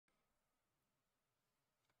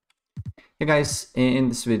Hey guys, in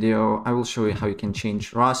this video I will show you how you can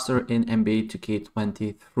change roster in NBA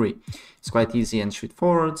 2K23. It's quite easy and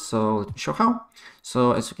straightforward, so let me show how.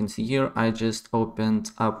 So as you can see here, I just opened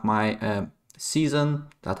up my season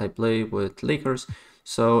that I play with Lakers.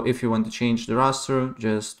 So if you want to change the roster,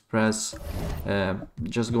 just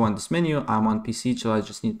go on this menu. I'm on PC, so I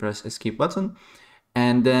just need to press escape button.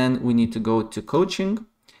 And then we need to go to coaching.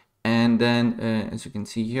 And then as you can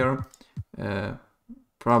see here,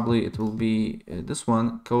 probably it will be this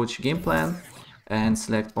one, coach game plan, and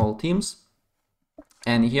select all teams.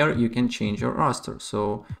 And here you can change your roster.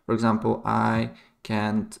 So for example, I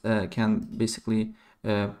can basically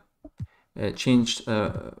change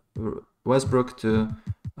Westbrook to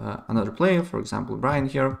another player, for example Brian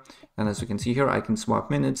here. And as you can see here, I can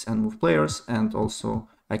swap minutes and move players, and also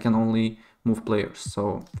I can only move players.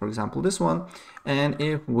 So for example this one, and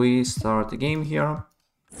if we start the game here,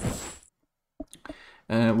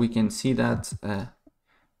 we can see that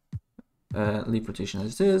leave rotation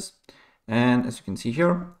as it is, and as you can see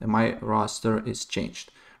here, my roster is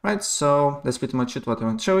changed. Right, so that's pretty much it what I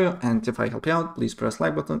want to show you, and if I help you out, please press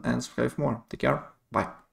like button and subscribe for more. Take care, bye.